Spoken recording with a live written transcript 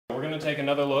We're going to take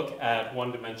another look at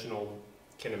one-dimensional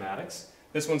kinematics.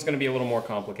 This one's going to be a little more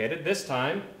complicated. This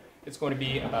time, it's going to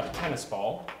be about a tennis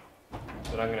ball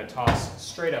that I'm going to toss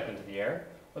straight up into the air.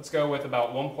 Let's go with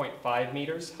about 1.5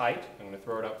 meters height. I'm going to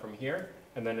throw it up from here,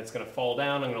 and then it's going to fall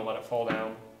down. I'm going to let it fall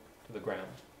down to the ground.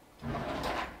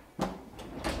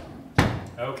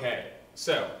 Okay,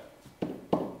 so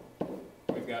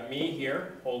we've got me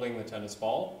here holding the tennis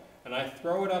ball, and I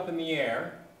throw it up in the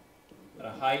air at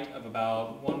a height of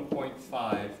about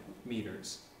 1.5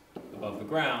 meters above the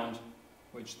ground,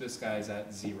 which this guy's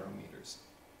at 0 meters.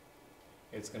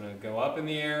 It's going to go up in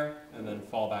the air and then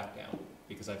fall back down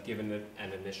because I've given it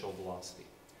an initial velocity.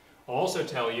 I'll also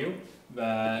tell you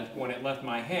that when it left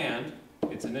my hand,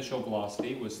 its initial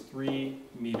velocity was 3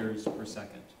 meters per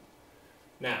second.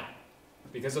 Now,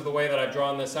 because of the way that I've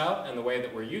drawn this out and the way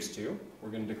that we're used to,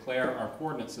 we're going to declare our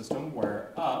coordinate system where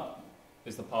up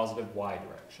is the positive y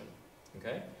direction.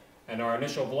 Okay? And our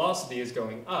initial velocity is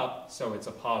going up, so it's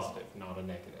a positive, not a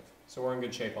negative. So we're in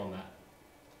good shape on that.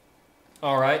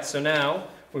 Alright, so now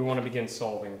we want to begin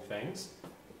solving things,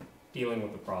 dealing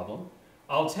with the problem.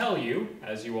 I'll tell you,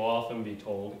 as you will often be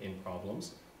told in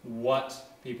problems, what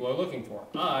people are looking for.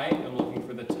 I am looking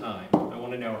for the time. I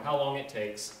want to know how long it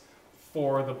takes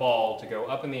for the ball to go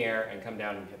up in the air and come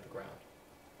down and hit the ground.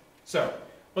 So,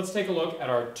 let's take a look at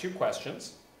our two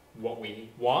questions, what we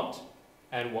want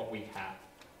and what we have.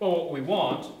 Well, what we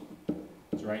want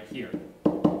is right here.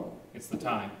 It's the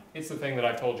time. It's the thing that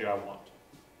I told you I want.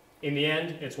 In the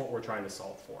end, it's what we're trying to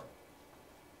solve for.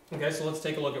 Okay, so let's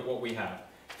take a look at what we have.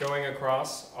 Going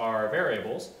across our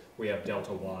variables, we have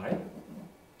delta y.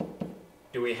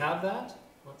 Do we have that?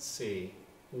 Let's see.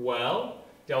 Well,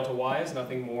 delta y is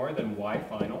nothing more than y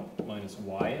final minus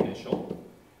y initial.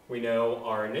 We know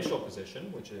our initial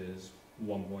position, which is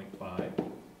 1.5.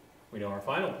 We know our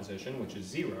final position, which is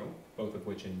 0, both of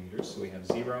which in meters. So we have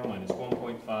 0 minus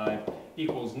 1.5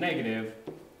 equals negative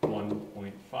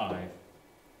 1.5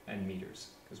 and meters,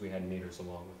 because we had meters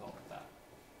along with all of that.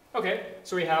 Okay,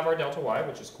 so we have our delta y,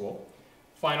 which is cool.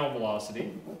 Final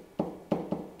velocity.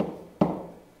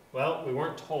 Well, we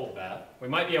weren't told that. We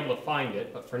might be able to find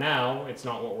it, but for now, it's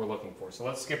not what we're looking for. So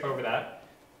let's skip over that.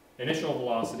 Initial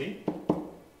velocity,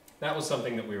 that was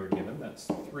something that we were given. That's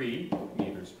 3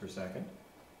 meters per second.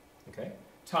 Okay.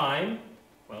 Time,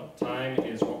 well, time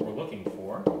is what we're looking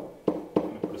for. I'm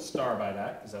going to put a star by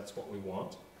that, because that's what we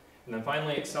want. And then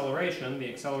finally, acceleration. The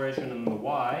acceleration in the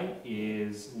y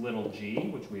is little g,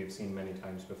 which we have seen many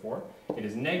times before. It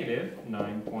is negative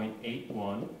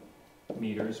 9.81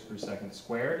 meters per second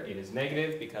squared. It is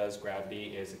negative because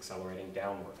gravity is accelerating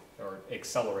downward, or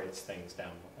accelerates things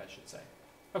downward, I should say.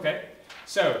 Okay,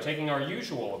 so taking our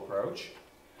usual approach,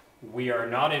 we are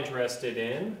not interested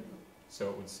in, so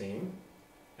it would seem,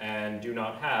 and do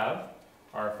not have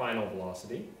our final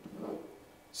velocity.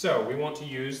 So we want to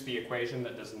use the equation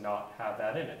that does not have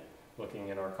that in it. Looking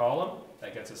in our column,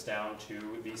 that gets us down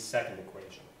to the second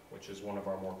equation, which is one of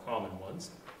our more common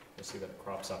ones. You'll see that it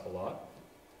crops up a lot.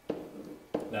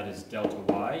 That is delta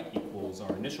y equals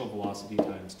our initial velocity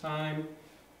times time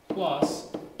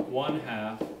plus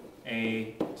 1/2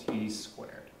 at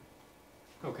squared.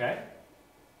 Okay?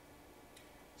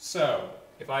 So,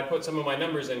 if I put some of my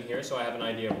numbers in here so I have an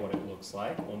idea of what it looks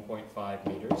like, 1.5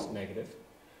 meters negative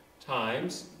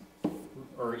times,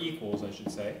 or equals I should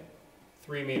say,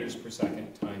 3 meters per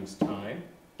second times time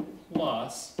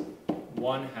plus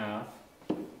 1/2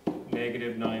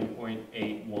 negative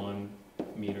 9.81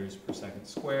 meters per second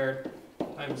squared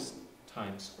times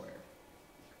time squared.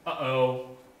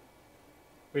 Uh-oh.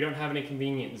 We don't have any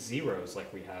convenient zeros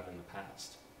like we have in the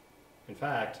past. In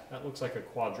fact, that looks like a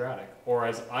quadratic, or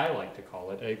as I like to call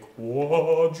it, a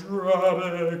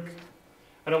quadratic.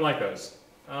 I don't like those.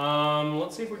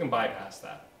 Let's see if we can bypass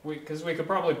that. Because we could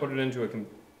probably put it into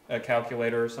a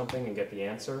calculator or something and get the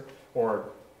answer,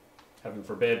 or heaven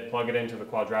forbid, plug it into the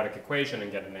quadratic equation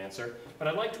and get an answer. But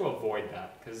I'd like to avoid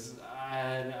that, because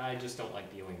I just don't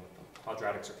like dealing with them.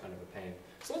 Quadratics are kind of a pain.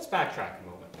 So let's backtrack a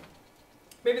moment.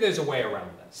 Maybe there's a way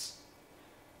around this.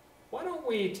 Why don't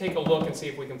we take a look and see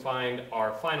if we can find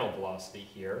our final velocity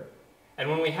here. And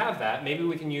when we have that, maybe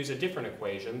we can use a different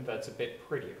equation that's a bit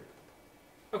prettier.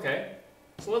 Okay,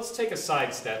 so let's take a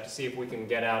side step to see if we can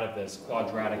get out of this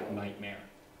quadratic nightmare.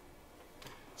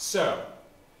 So,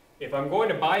 if I'm going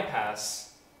to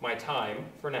bypass my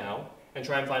time for now and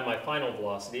try and find my final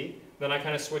velocity, then I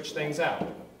kind of switch things out.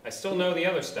 I still know the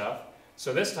other stuff,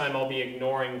 so this time I'll be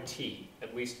ignoring t,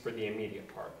 at least for the immediate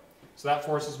part. So that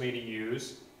forces me to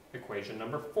use equation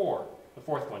number 4, the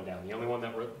fourth one down, the only one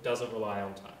that doesn't rely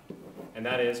on time. And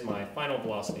that is my final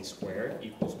velocity squared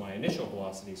equals my initial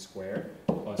velocity squared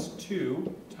plus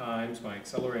 2 times my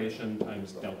acceleration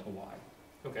times delta y.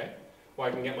 Okay, well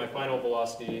I can get my final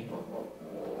velocity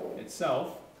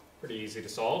itself. Pretty easy to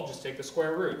solve, just take the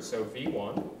square root. So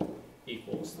v1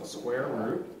 equals the square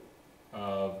root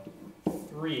of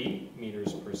 3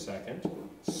 meters per second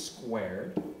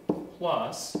squared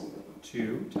plus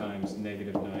 2 times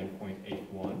negative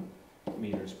 9.81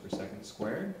 meters per second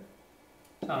squared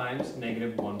times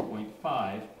negative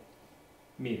 1.5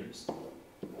 meters.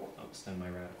 I'll extend my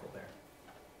radical there.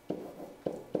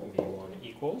 V1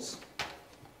 equals,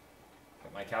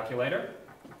 get my calculator,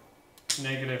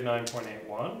 negative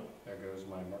 9.81, there goes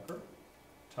my marker,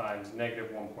 times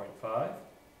negative 1.5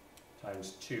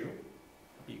 times 2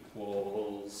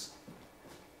 equals,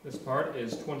 this part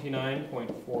is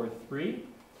 29.43,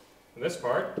 and this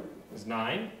part is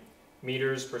 9.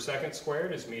 Meters per second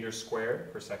squared is meters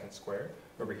squared per second squared.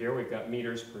 Over here we've got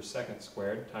meters per second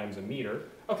squared times a meter.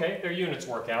 Okay, their units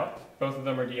work out. Both of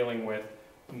them are dealing with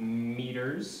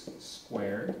meters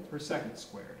squared per second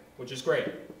squared, which is great,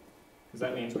 because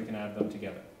that means we can add them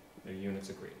together. Their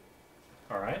units agree.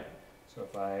 All right, so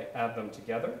if I add them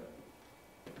together,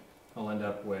 I'll end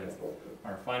up with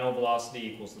our final velocity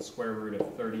equals the square root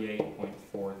of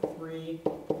 38.43,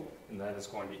 and that is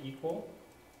going to equal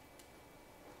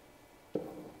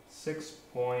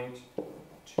 6.20.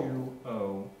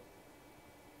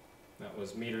 That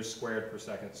was meters squared per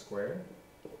second squared.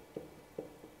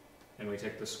 And we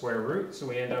take the square root, so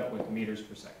we end up with meters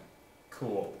per second.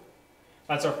 Cool.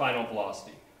 That's our final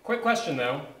velocity. Quick question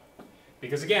though,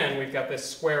 because again, we've got this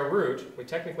square root, we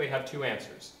technically have two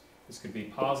answers. This could be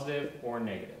positive or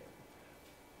negative.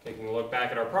 Taking a look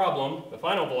back at our problem, the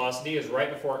final velocity is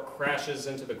right before it crashes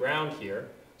into the ground here,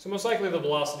 so most likely the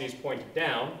velocity is pointed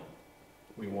down.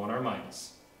 We want our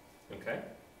minus. Okay?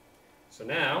 So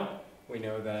now we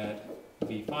know that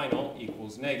V final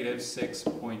equals negative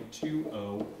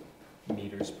 6.20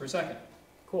 meters per second.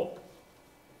 Cool.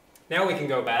 Now we can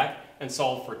go back and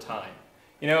solve for time.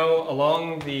 You know,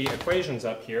 along the equations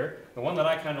up here, the one that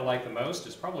I kind of like the most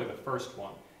is probably the first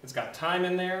one. It's got time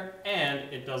in there, and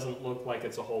it doesn't look like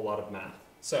it's a whole lot of math.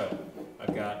 So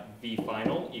I've got V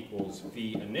final equals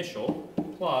V initial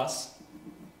plus,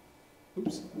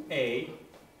 A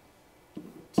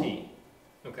t.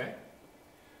 Okay?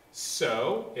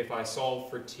 So if I solve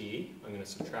for t, I'm going to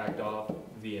subtract off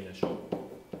V initial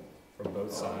from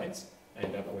both sides. I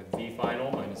end up with V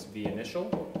final minus V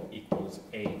initial equals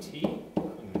AT. I'm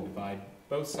going to divide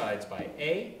both sides by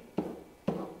A.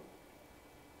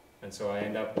 And so I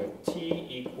end up with t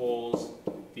equals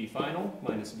V final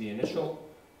minus V initial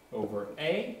over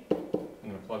A. I'm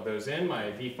going to plug those in.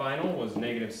 My V final was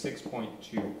negative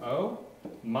 6.20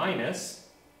 minus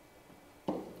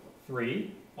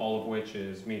 3, all of which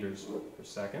is meters per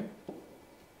second,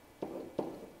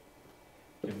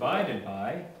 divided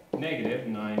by negative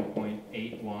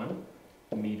 9.81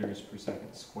 meters per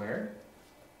second squared.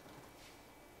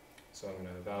 So I'm going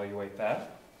to evaluate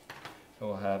that.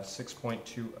 We'll have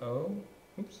 6.20,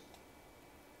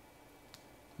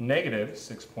 negative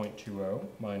 6.20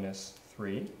 minus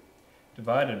 3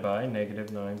 divided by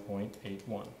negative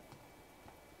 9.81.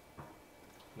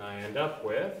 And I end up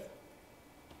with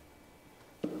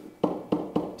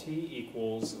t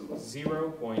equals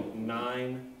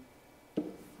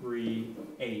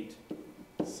 0.938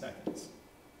 seconds.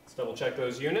 Let's double check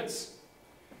those units.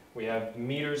 We have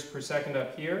meters per second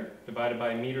up here, divided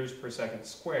by meters per second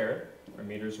squared. Our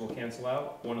meters will cancel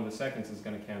out. One of the seconds is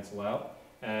going to cancel out.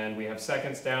 And we have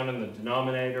seconds down in the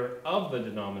denominator of the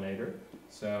denominator.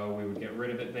 So we would get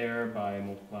rid of it there by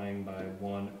multiplying by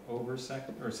 1 over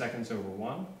second, or seconds over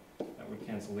 1. That would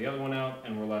cancel the other one out,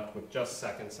 and we're left with just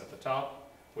seconds at the top,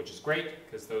 which is great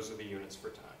because those are the units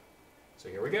for time. So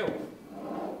here we go.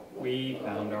 We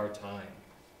found our time.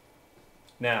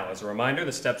 Now, as a reminder,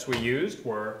 the steps we used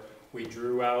were we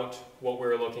drew out what we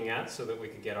were looking at so that we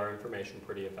could get our information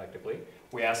pretty effectively.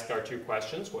 We asked our two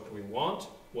questions, what do we want,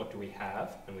 what do we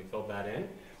have, and we filled that in.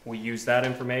 We used that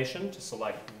information to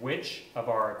select which of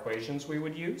our equations we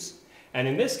would use. And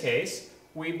in this case,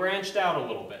 we branched out a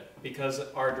little bit because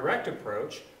our direct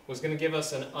approach was going to give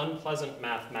us an unpleasant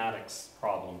mathematics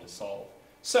problem to solve.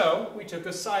 So we took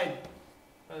a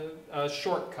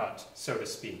shortcut, so to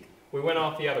speak. We went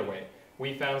off the other way.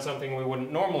 We found something we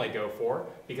wouldn't normally go for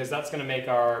because that's going to make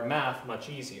our math much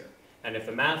easier. And if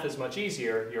the math is much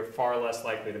easier, you're far less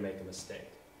likely to make a mistake.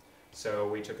 So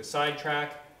we took a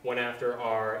sidetrack, went after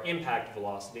our impact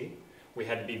velocity. We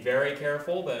had to be very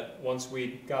careful that once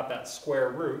we got that square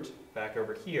root back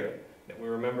over here, that we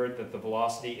remembered that the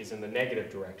velocity is in the negative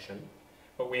direction.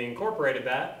 But we incorporated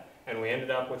that, and we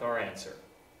ended up with our answer.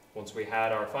 Once we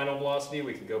had our final velocity,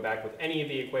 we could go back with any of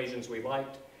the equations we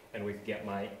liked, and we could get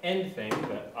my end thing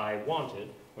that I wanted,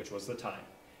 which was the time.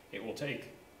 It will take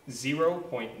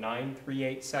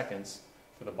 0.938 seconds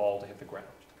for the ball to hit the ground.